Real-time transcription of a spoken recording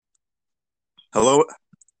Hello,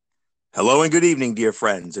 hello, and good evening, dear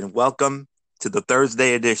friends, and welcome to the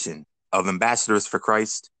Thursday edition of Ambassadors for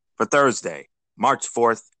Christ for Thursday, March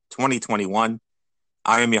 4th, 2021.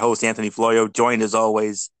 I am your host, Anthony Florio, joined as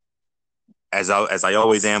always, as I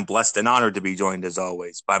always am, blessed and honored to be joined as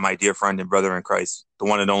always by my dear friend and brother in Christ, the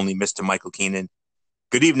one and only Mr. Michael Keenan.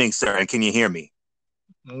 Good evening, sir, and can you hear me?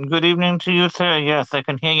 Good evening to you, sir. Yes, I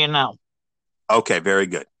can hear you now. Okay, very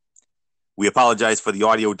good. We apologize for the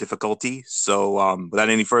audio difficulty. So, without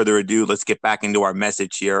any further ado, let's get back into our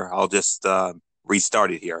message here. I'll just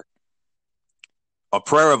restart it here. A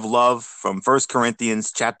prayer of love from First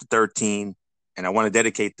Corinthians chapter 13. And I want to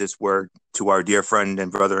dedicate this word to our dear friend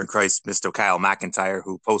and brother in Christ, Mr. Kyle McIntyre,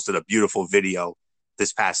 who posted a beautiful video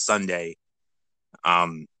this past Sunday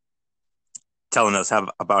um, telling us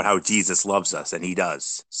about how Jesus loves us, and he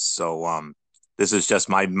does. So this is just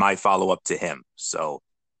my follow-up to him. So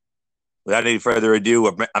without any further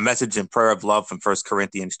ado, a message and prayer of love from First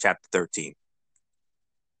Corinthians chapter 13.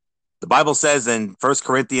 The Bible says in First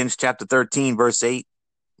Corinthians chapter 13, verse 8,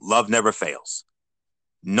 love never fails.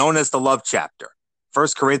 Known as the love chapter,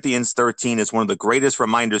 First Corinthians 13 is one of the greatest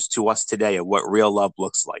reminders to us today of what real love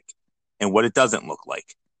looks like and what it doesn't look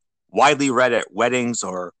like. Widely read at weddings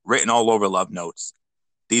or written all over love notes,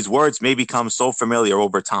 these words may become so familiar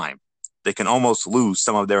over time, they can almost lose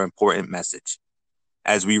some of their important message.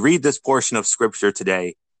 As we read this portion of scripture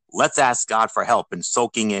today, let's ask God for help in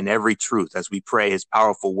soaking in every truth as we pray his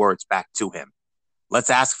powerful words back to him. Let's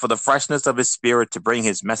ask for the freshness of his spirit to bring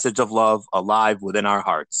his message of love alive within our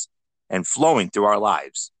hearts and flowing through our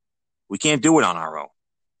lives. We can't do it on our own.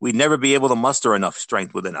 We'd never be able to muster enough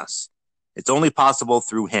strength within us. It's only possible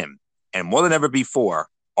through him. And more than ever before,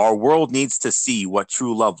 our world needs to see what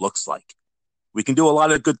true love looks like. We can do a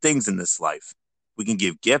lot of good things in this life. We can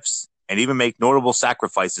give gifts and even make notable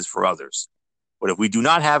sacrifices for others. But if we do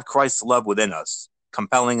not have Christ's love within us,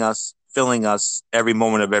 compelling us, filling us every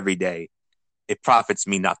moment of every day, it profits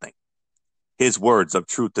me nothing. His words of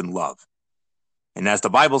truth and love. And as the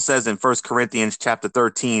Bible says in First Corinthians chapter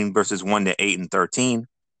 13, verses 1 to 8 and 13,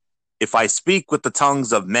 if I speak with the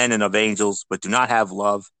tongues of men and of angels, but do not have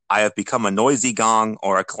love, I have become a noisy gong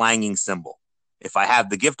or a clanging cymbal. If I have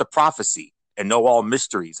the gift of prophecy and know all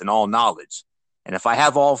mysteries and all knowledge, and if I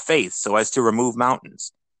have all faith so as to remove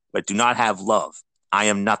mountains, but do not have love, I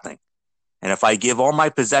am nothing. And if I give all my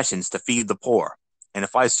possessions to feed the poor, and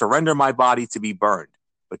if I surrender my body to be burned,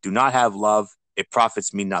 but do not have love, it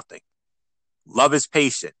profits me nothing. Love is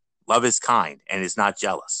patient, love is kind, and is not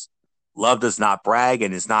jealous. Love does not brag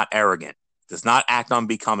and is not arrogant, does not act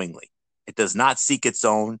unbecomingly. It does not seek its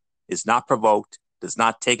own, is not provoked, does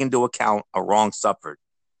not take into account a wrong suffered,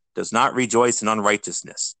 does not rejoice in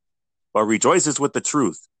unrighteousness, but rejoices with the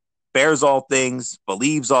truth, bears all things,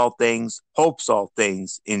 believes all things, hopes all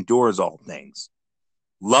things, endures all things.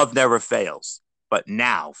 Love never fails, but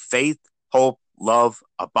now faith, hope, love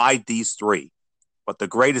abide these three, but the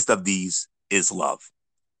greatest of these is love.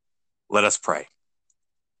 Let us pray.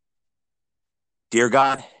 Dear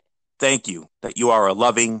God, thank you that you are a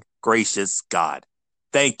loving, gracious God.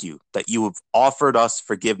 Thank you that you have offered us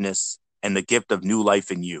forgiveness and the gift of new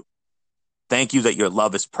life in you. Thank you that your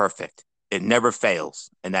love is perfect. It never fails,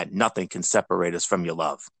 and that nothing can separate us from your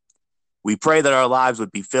love. We pray that our lives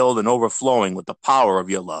would be filled and overflowing with the power of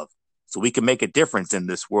your love, so we can make a difference in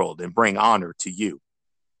this world and bring honor to you.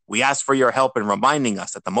 We ask for your help in reminding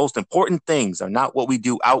us that the most important things are not what we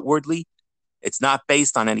do outwardly. It's not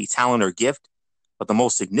based on any talent or gift, but the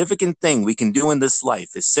most significant thing we can do in this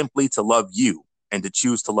life is simply to love you and to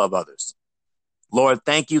choose to love others. Lord,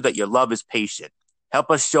 thank you that your love is patient. Help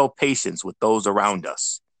us show patience with those around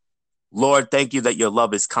us. Lord, thank you that your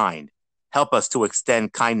love is kind. Help us to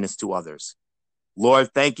extend kindness to others.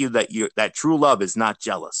 Lord, thank you that true love is not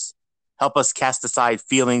jealous. Help us cast aside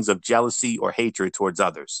feelings of jealousy or hatred towards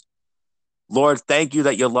others. Lord, thank you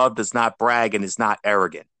that your love does not brag and is not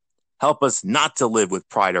arrogant. Help us not to live with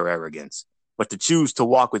pride or arrogance, but to choose to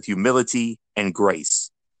walk with humility and grace.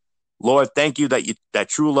 Lord, thank you that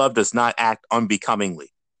true love does not act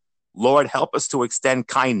unbecomingly. Lord, help us to extend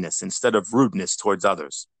kindness instead of rudeness towards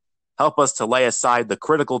others. Help us to lay aside the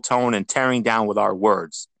critical tone and tearing down with our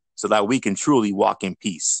words so that we can truly walk in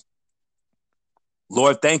peace.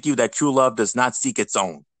 Lord, thank you that true love does not seek its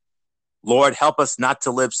own. Lord, help us not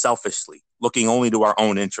to live selfishly, looking only to our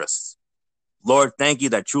own interests. Lord, thank you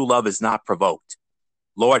that true love is not provoked.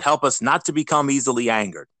 Lord, help us not to become easily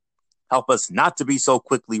angered. Help us not to be so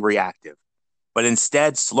quickly reactive, but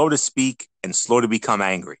instead slow to speak and slow to become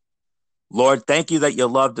angry. Lord, thank you that your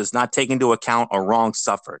love does not take into account a wrong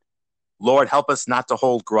suffered. Lord, help us not to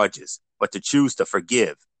hold grudges, but to choose to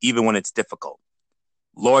forgive, even when it's difficult.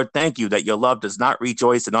 Lord, thank you that your love does not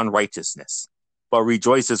rejoice in unrighteousness, but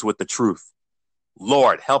rejoices with the truth.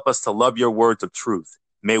 Lord, help us to love your words of truth.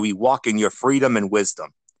 May we walk in your freedom and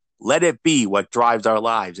wisdom. Let it be what drives our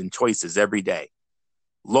lives and choices every day.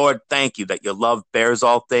 Lord, thank you that your love bears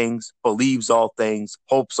all things, believes all things,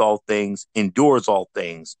 hopes all things, endures all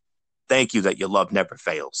things. Thank you that your love never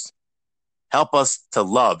fails. Help us to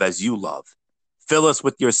love as you love. Fill us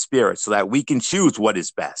with your spirit so that we can choose what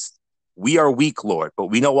is best. We are weak, Lord, but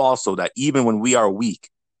we know also that even when we are weak,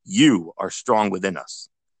 you are strong within us.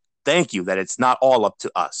 Thank you that it's not all up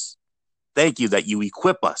to us. Thank you that you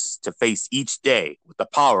equip us to face each day with the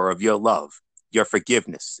power of your love, your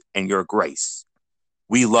forgiveness, and your grace.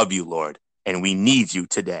 We love you, Lord, and we need you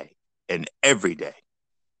today and every day.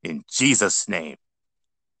 In Jesus' name,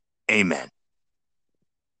 amen.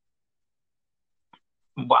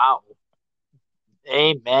 Wow.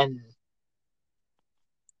 Amen.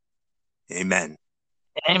 Amen.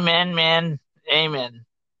 Amen, man. Amen.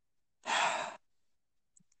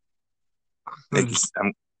 Thank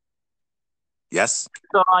you. Yes?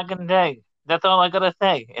 That's all I can say. That's all I gotta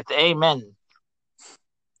say. It's amen.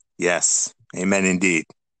 Yes. Amen indeed.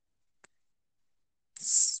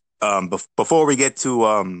 Before we get to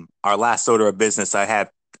our last order of business, I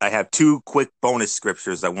have two quick bonus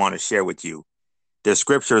scriptures I want to share with you. They're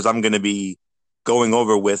scriptures I'm going to be going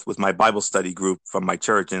over with my Bible study group from my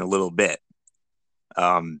church in a little bit.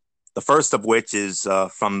 The first of which is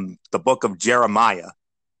from the book of Jeremiah,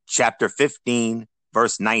 chapter 15,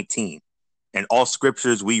 verse 19. And all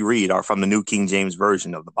scriptures we read are from the New King James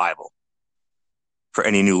Version of the Bible, for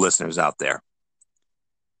any new listeners out there.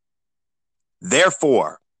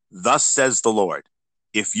 Therefore, thus says the Lord,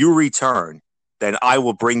 if you return, then I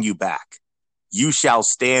will bring you back. You shall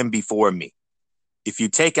stand before me. If you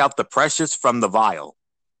take out the precious from the vial,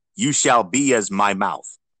 you shall be as my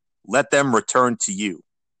mouth. Let them return to you,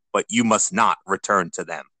 but you must not return to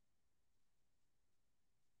them.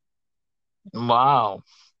 Wow.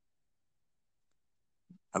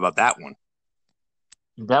 How about that one?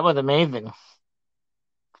 That was amazing.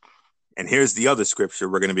 And here's the other scripture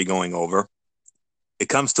we're going to be going over. It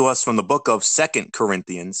comes to us from the book of 2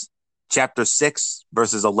 Corinthians, chapter 6,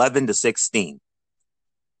 verses 11 to 16.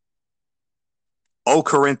 O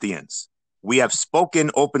Corinthians, we have spoken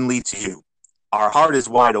openly to you. Our heart is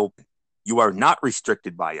wide open. You are not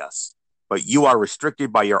restricted by us, but you are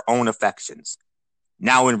restricted by your own affections.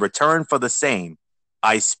 Now in return for the same,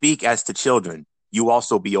 I speak as to children, you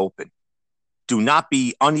also be open. Do not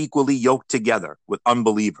be unequally yoked together with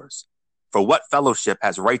unbelievers. For what fellowship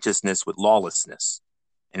has righteousness with lawlessness?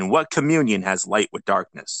 And what communion has light with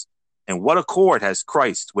darkness? And what accord has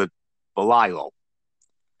Christ with Belial?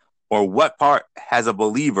 Or what part has a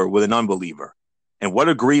believer with an unbeliever? And what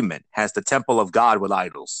agreement has the temple of God with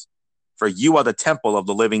idols? For you are the temple of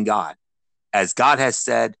the living God. As God has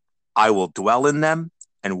said, I will dwell in them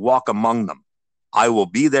and walk among them. I will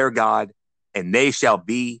be their God, and they shall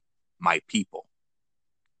be my people.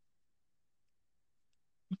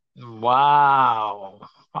 Wow.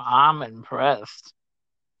 I'm impressed.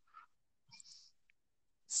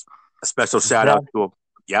 A special shout out to him.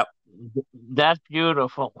 Yep. That's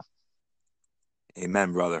beautiful.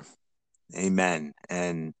 Amen, brother. Amen.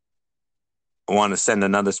 And I want to send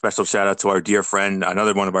another special shout out to our dear friend,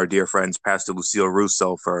 another one of our dear friends, Pastor Lucille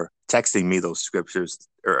Russo, for texting me those scriptures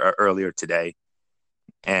earlier today.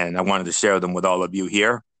 And I wanted to share them with all of you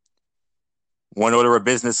here. One order of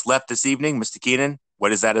business left this evening, Mr. Keenan.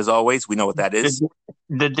 What is that as always? We know what that is.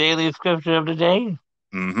 The daily scripture of the day?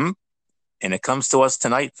 Mm-hmm. And it comes to us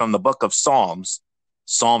tonight from the book of Psalms,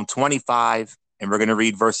 Psalm 25, and we're going to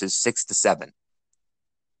read verses 6 to 7.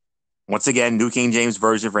 Once again, New King James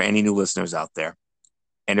Version for any new listeners out there.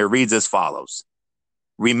 And it reads as follows.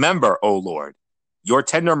 Remember, O Lord, your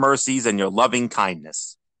tender mercies and your loving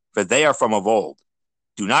kindness, for they are from of old.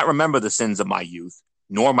 Do not remember the sins of my youth,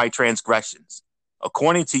 nor my transgressions.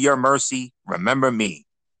 According to your mercy, remember me,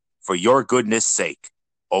 for your goodness' sake,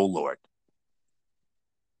 O Lord.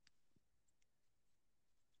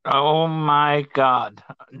 Oh my God.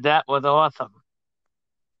 That was awesome.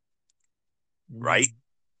 Right?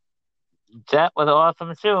 That was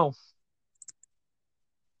awesome too.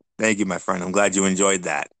 Thank you, my friend. I'm glad you enjoyed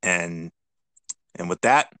that. And with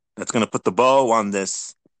that, that's going to put the bow on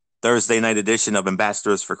this Thursday night edition of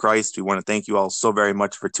Ambassadors for Christ. We want to thank you all so very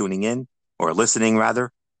much for tuning in, or listening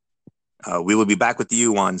rather. We will be back with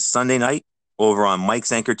you on Sunday night over on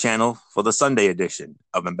Mike's Anchor channel for the Sunday edition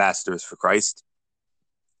of Ambassadors for Christ.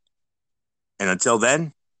 And until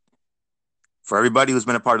then, for everybody who's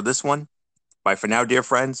been a part of this one, bye for now, dear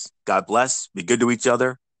friends. God bless. Be good to each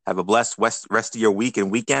other. Have a blessed rest of your week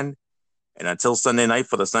and weekend. And until Sunday night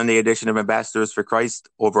for the Sunday edition of Ambassadors for Christ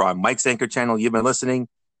over on Mike's Anchor channel, you've been listening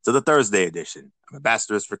to the Thursday edition of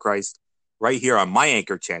Ambassadors for Christ right here on my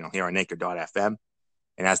Anchor channel here on Anchor.fm.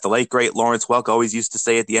 And as the late, great Lawrence Welk always used to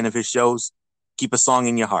say at the end of his shows, keep a song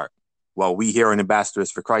in your heart. While we here on Ambassadors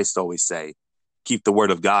for Christ always say, keep the word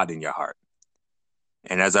of God in your heart.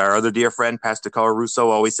 And as our other dear friend, Pastor Carl Russo,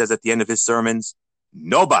 always says at the end of his sermons,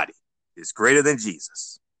 nobody is greater than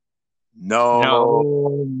Jesus. Nobody.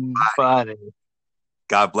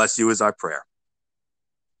 God bless you is our prayer.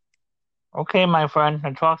 Okay, my friend.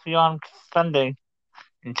 I'll talk to you on Sunday.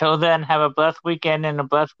 Until then, have a blessed weekend and a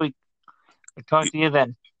blessed week. I'll talk to you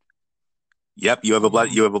then. Yep, you have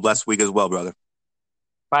a blessed week as well, brother.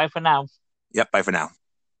 Bye for now. Yep, bye for now.